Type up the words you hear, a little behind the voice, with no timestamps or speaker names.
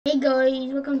Hey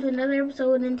guys, welcome to another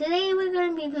episode, and today we're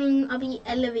going to be playing Obby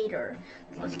Elevator.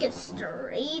 Let's get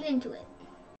straight into it.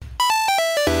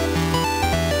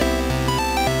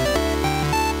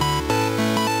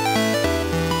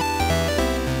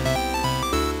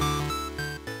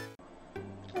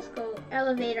 Let's go,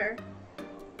 elevator.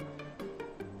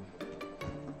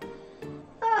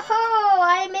 Oh,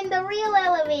 I'm in the real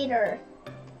elevator.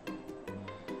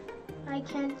 I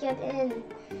can't get in.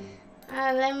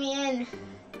 Let me in.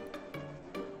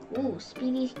 Ooh,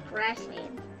 Speedy's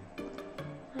Grassland.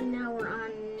 And now we're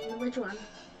on which one?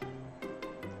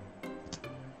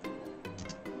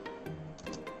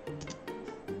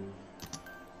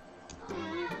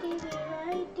 Left to the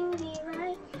right, to the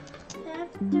right.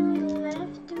 Left to the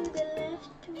left, to the left,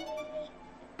 to the right.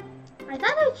 I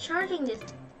thought I was charging this.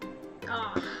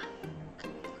 Oh. I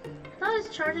thought I was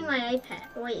charging my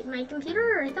iPad. Wait, my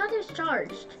computer? I thought it was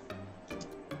charged.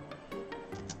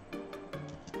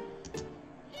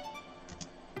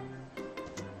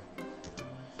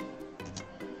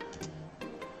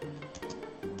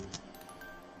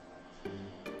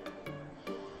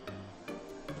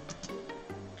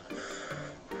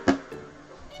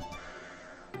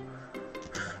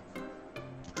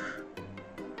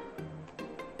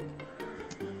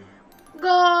 Go!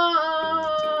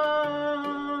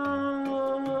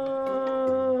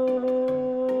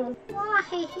 Why?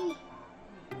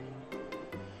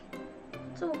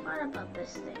 What's so hard about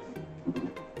this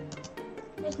thing?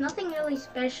 There's nothing really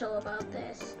special about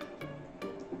this.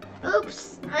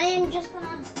 Oops! I am just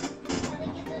gonna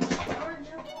get the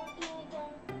charger working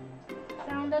again.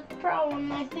 Found out the problem.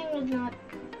 My thing was not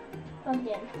plugged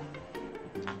in.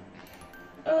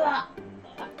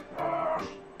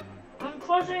 I'm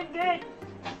pushing it.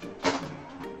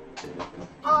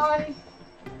 On.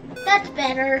 That's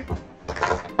better.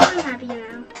 I'm happy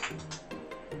now.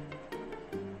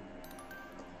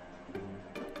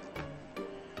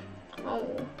 Oh.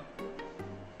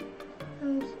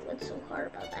 What's so hard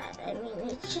about that? I mean,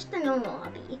 it's just a normal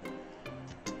hobby.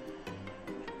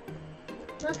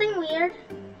 Nothing weird.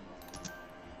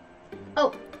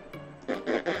 Oh.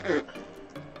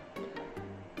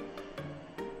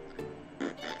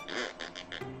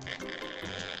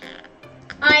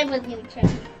 I was gonna check.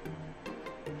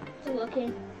 Just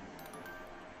looking.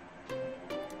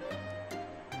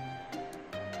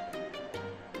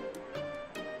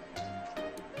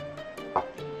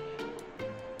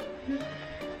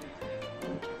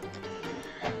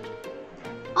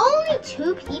 Only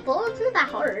 2 people? It's not that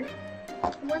hard.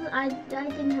 I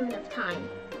didn't have enough time.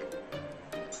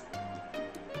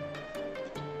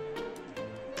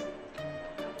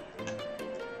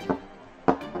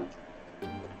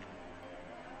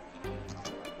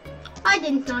 I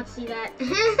did not see that.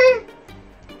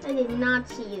 I did not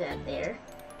see that there.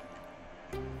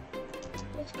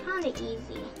 It's kind of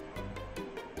easy.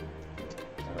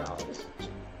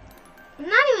 I'm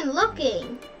not even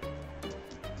looking.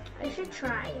 I should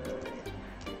try.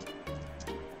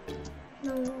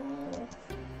 No.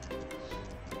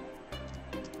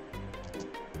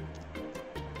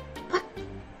 What?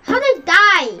 How did I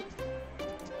die?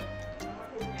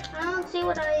 I don't see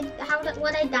what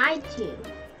I died to.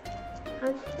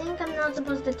 I think I'm not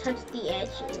supposed to touch the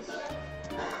edges.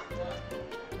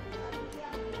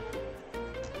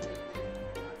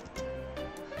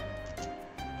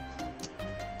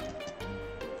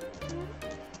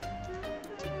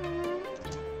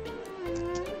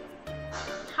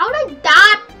 How did I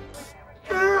die?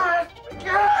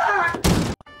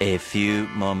 A few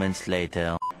moments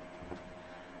later.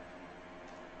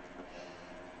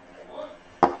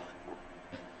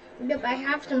 Yep, I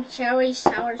have some cherry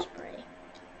sour spray.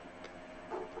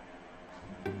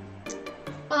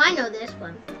 Oh, I know this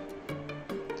one.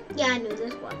 Yeah, I knew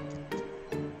this one.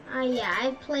 Yeah,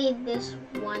 I've played this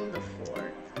one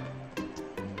before.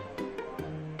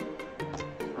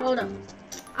 Hold up.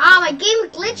 Ah, my game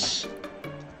glitch.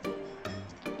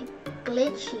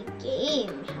 Glitchy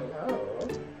game. Hello.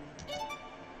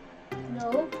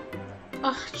 No.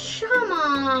 Oh, come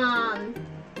on.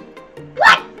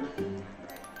 What?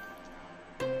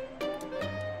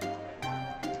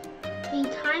 The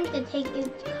time to take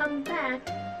it to come back.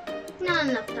 Not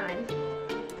enough time.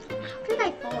 How did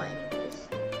I fall anyways?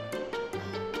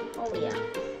 Oh yeah.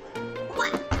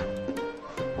 What?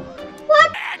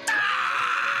 What?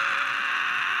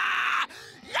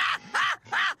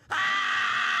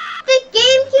 The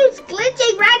game keeps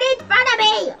glitching right in front of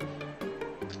me!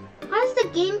 Why does the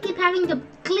game keep having to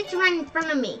glitch right in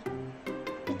front of me?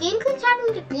 The game keeps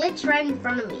having to glitch right in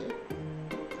front of me.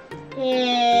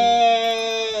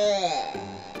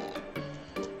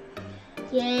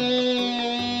 Yay!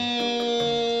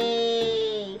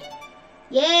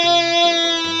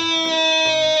 Yeah.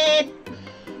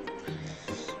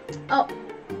 Oh.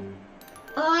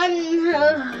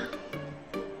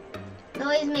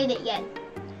 Nobody's made it yet.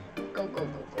 Go, go, go,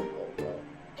 go, go, go.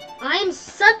 I'm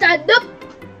such a noob.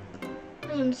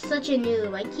 I am such a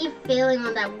noob. I keep failing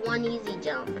on that one easy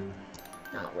jump.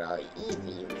 Not really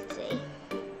easy, you could say.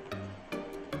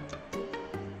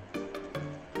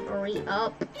 Hurry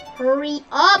up. Hurry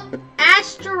up!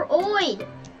 Asteroid!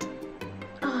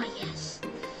 Oh, yes.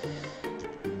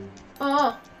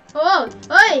 Oh. Oh.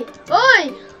 Oi!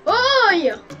 Oi!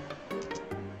 Oi!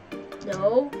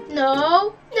 No.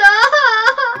 No. No!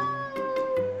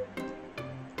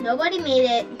 Nobody made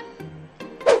it.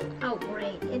 Oh,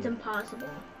 great. It's impossible.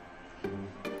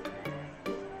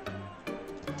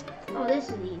 Oh, this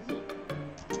is easy.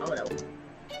 Oh, no.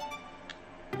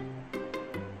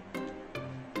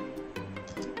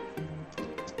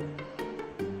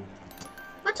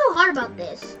 What's so hard about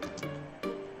this?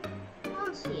 I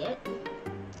don't see it.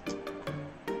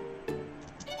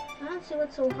 I don't see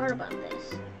what's so hard about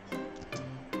this.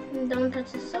 Don't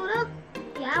touch the soda?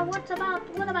 Yeah, what about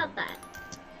that?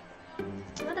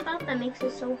 What about that makes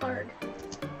it so hard?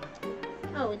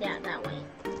 Oh, yeah, that way.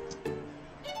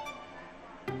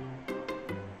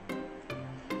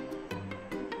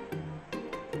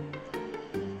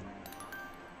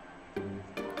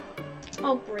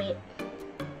 Oh, great.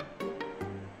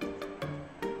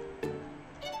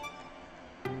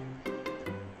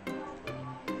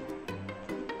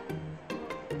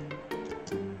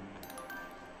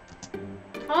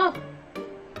 Oh,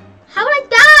 how would I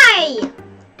die?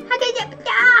 How did I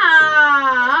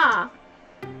die?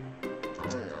 Oh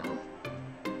no.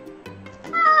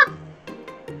 Ah.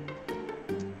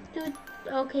 Dude,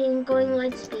 okay, I'm going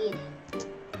light speed.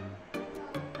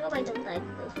 Hope I don't die to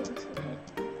those ones, okay.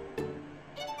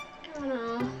 Oh no.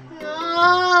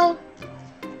 No!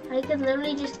 I could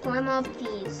literally just climb up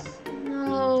these.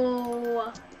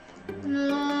 No.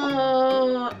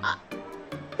 No.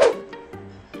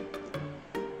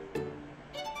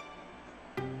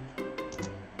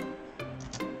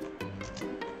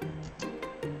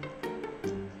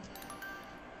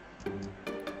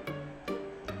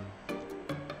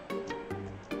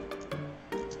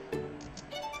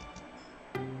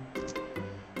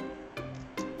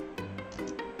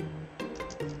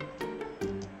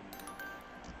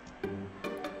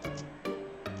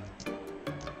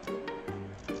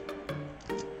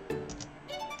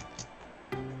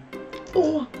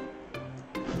 Oh.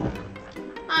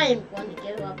 I am going to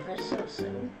give up for so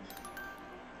soon.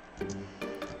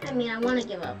 I mean, I want to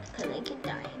give up because I keep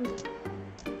dying.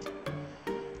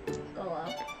 Go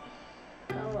up.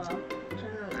 Go up.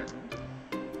 Turn around.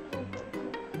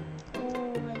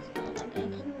 Oh, it's not like I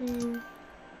can win.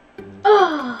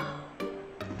 Oh!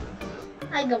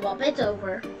 I give up. It's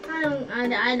over. I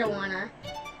don't want to.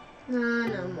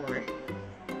 No more.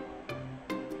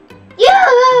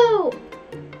 Yoo-hoo!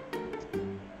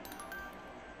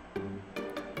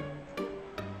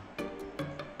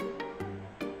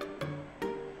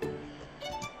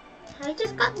 I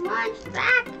just got launched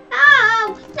back.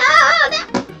 No! No! No!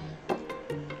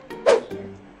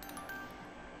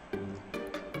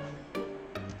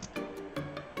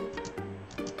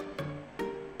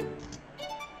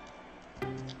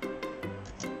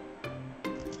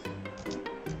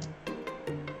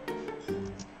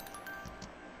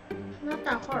 Not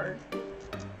that hard.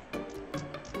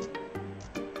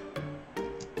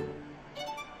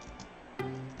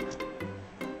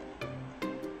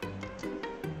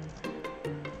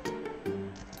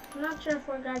 I'm not sure if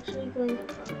we're actually going to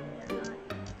follow it or not.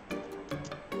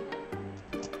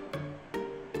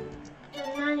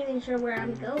 I'm not even sure where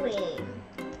I'm going.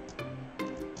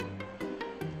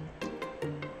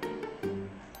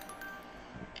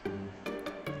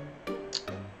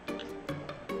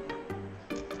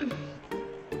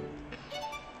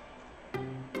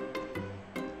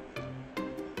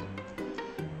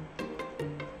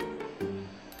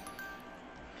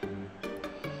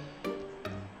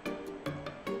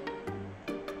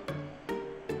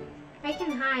 I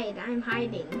can hide. I'm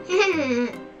hiding.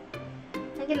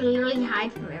 I can literally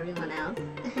hide from everyone else.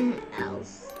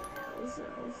 else.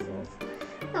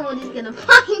 Nobody's gonna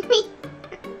find me.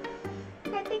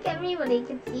 I think everybody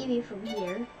can see me from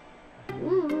here.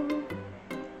 Ooh.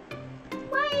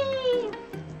 Wait!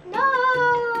 No!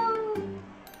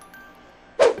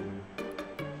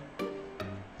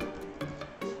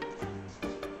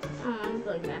 Oh, I'm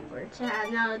going backwards.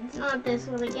 No, it's not this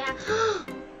one again.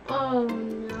 Oh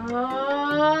no!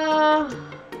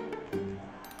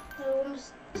 I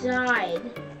almost died.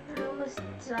 I almost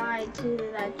died to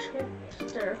that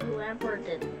trickster, whoever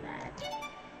did that.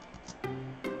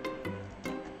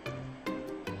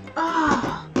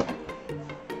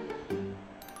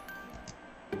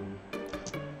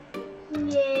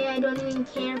 don't even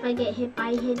care if I get hit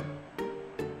by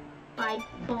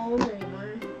balls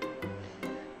anymore.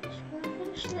 Just wanna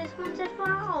finish this once and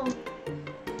for all.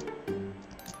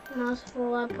 Mouse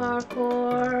full of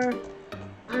parkour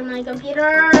on my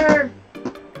computer.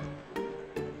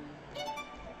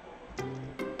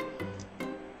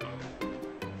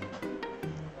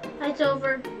 It's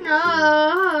over. No.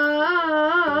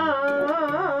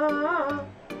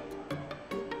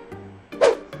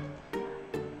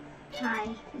 Hi,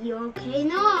 you okay?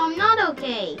 No, I'm not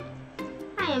okay.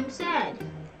 I am sad.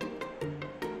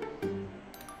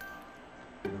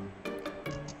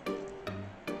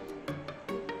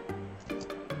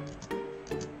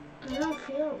 I don't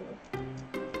feel.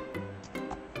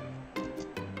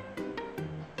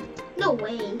 No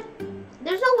way.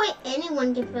 There's no way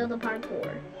anyone can fail the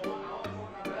parkour.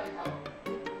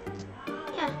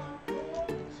 Yeah.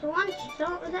 So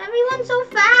everyone's so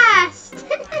fast.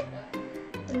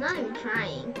 I'm not even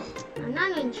trying. I'm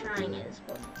not even trying at this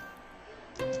point.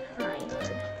 Try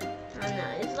hard. I'm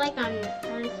not. It's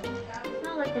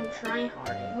not like I'm trying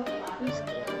hard. I'm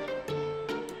scared.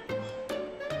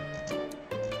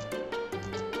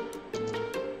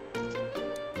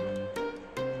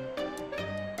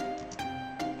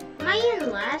 Am I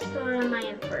in last or am I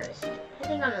in first? I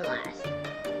think I'm in last.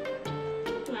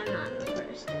 Yeah, I'm not in the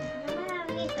first. At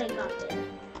least I got there.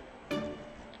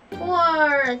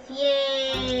 Fourth!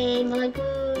 Yay!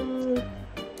 Malakoo!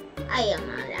 I am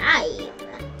alive!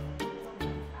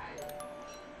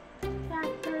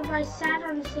 Factor by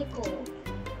Saturn Sickle.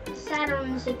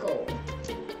 Saturn Sickle.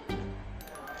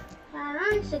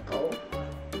 Saturn Sickle.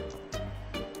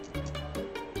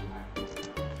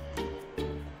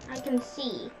 I can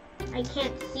see. I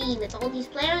can't see with all these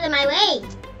players in my way.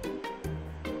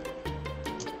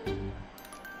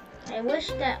 I wish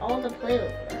that all the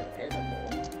players were visible.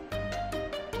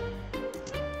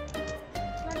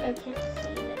 It's like I can't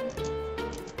see them.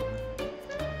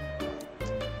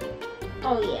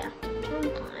 Oh yeah.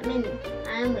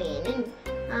 I'm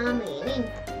winning.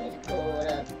 It's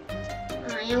good.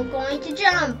 I am going to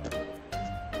jump.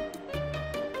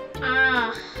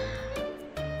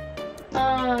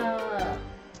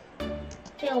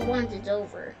 Fail once, it's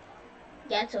over.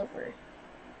 Yeah, it's over.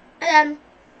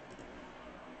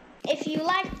 If you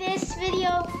like this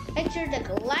video, make sure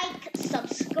to like,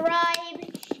 subscribe,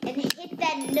 and hit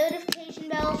that notification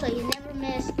bell so you never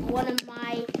miss one of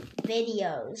my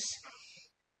videos.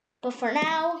 But for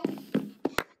now,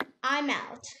 I'm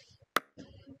out.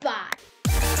 Bye.